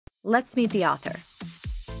Let's meet the author.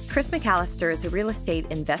 Chris McAllister is a real estate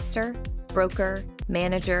investor, broker,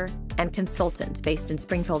 manager, and consultant based in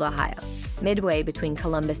Springfield, Ohio, midway between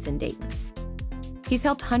Columbus and Dayton. He's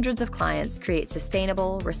helped hundreds of clients create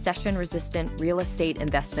sustainable, recession-resistant real estate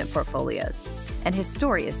investment portfolios, and his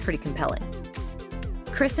story is pretty compelling.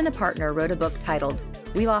 Chris and a partner wrote a book titled,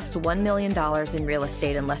 "We Lost $1 Million in Real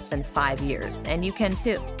Estate in Less Than 5 Years, and You Can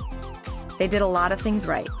Too." They did a lot of things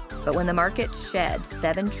right, but when the market shed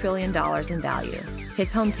 $7 trillion in value,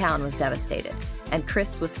 his hometown was devastated, and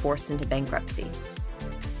Chris was forced into bankruptcy.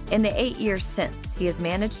 In the 8 years since, he has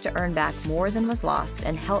managed to earn back more than was lost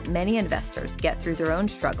and help many investors get through their own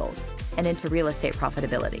struggles and into real estate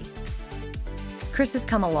profitability. Chris has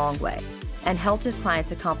come a long way and helped his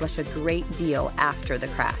clients accomplish a great deal after the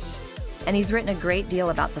crash. And he's written a great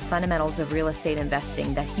deal about the fundamentals of real estate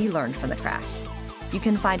investing that he learned from the crash. You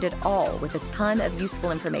can find it all with a ton of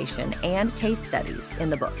useful information and case studies in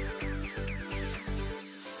the book.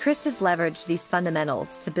 Chris has leveraged these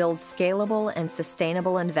fundamentals to build scalable and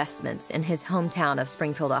sustainable investments in his hometown of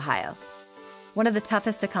Springfield, Ohio, one of the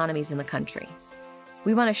toughest economies in the country.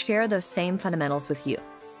 We want to share those same fundamentals with you.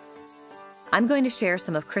 I'm going to share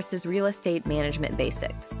some of Chris's real estate management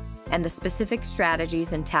basics and the specific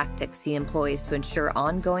strategies and tactics he employs to ensure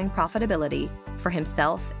ongoing profitability for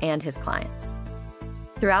himself and his clients.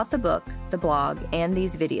 Throughout the book, the blog, and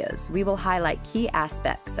these videos, we will highlight key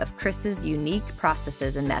aspects of Chris's unique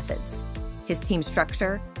processes and methods, his team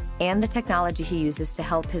structure, and the technology he uses to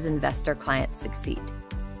help his investor clients succeed.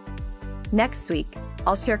 Next week,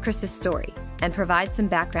 I'll share Chris's story and provide some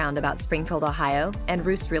background about Springfield, Ohio, and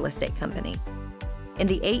Roost Real Estate Company. In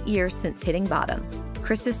the 8 years since hitting bottom,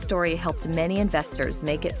 Chris's story helped many investors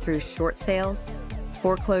make it through short sales,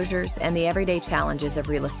 foreclosures, and the everyday challenges of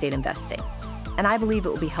real estate investing. And I believe it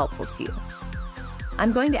will be helpful to you.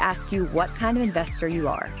 I'm going to ask you what kind of investor you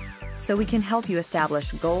are, so we can help you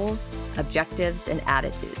establish goals, objectives, and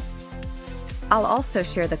attitudes. I'll also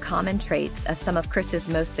share the common traits of some of Chris's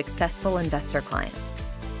most successful investor clients.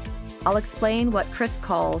 I'll explain what Chris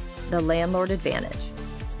calls the landlord advantage.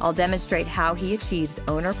 I'll demonstrate how he achieves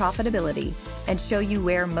owner profitability and show you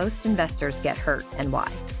where most investors get hurt and why.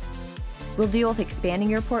 We'll deal with expanding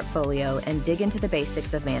your portfolio and dig into the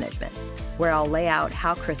basics of management, where I'll lay out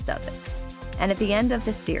how Chris does it. And at the end of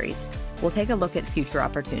this series, we'll take a look at future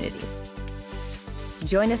opportunities.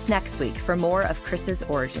 Join us next week for more of Chris's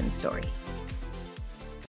origin story.